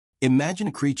Imagine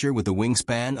a creature with the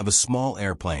wingspan of a small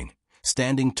airplane,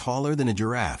 standing taller than a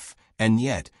giraffe, and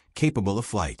yet capable of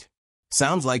flight.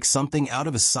 Sounds like something out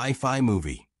of a sci-fi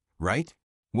movie, right?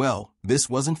 Well,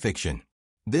 this wasn't fiction.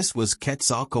 This was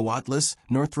Quetzalcoatlus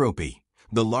Northropi,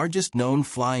 the largest known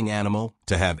flying animal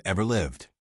to have ever lived.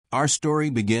 Our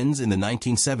story begins in the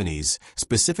 1970s,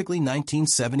 specifically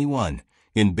 1971,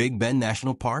 in Big Bend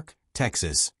National Park,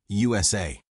 Texas,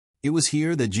 USA. It was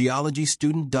here that geology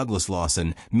student Douglas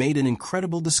Lawson made an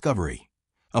incredible discovery: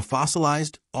 a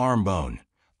fossilized arm bone,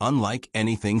 unlike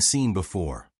anything seen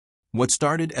before. What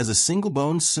started as a single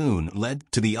bone soon led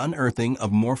to the unearthing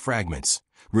of more fragments,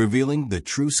 revealing the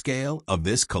true scale of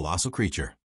this colossal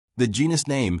creature. The genus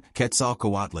name,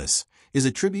 Quetzalcoatlus, is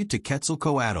a tribute to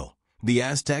Quetzalcoatl, the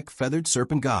Aztec feathered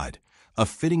serpent god, a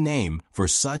fitting name for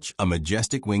such a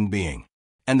majestic winged being.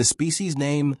 And the species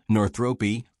name,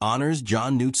 Northropi, honors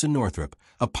John Knutson Northrop,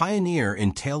 a pioneer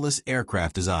in tailless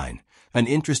aircraft design, an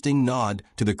interesting nod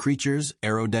to the creature's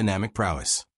aerodynamic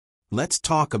prowess. Let's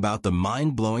talk about the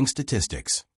mind-blowing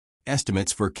statistics.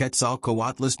 Estimates for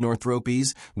Quetzalcoatlus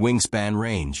Northropi's wingspan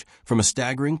range from a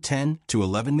staggering 10 to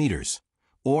 11 meters,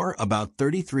 or about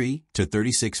 33 to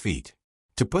 36 feet.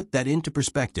 To put that into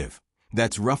perspective,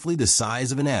 that's roughly the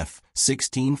size of an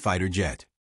F-16 fighter jet.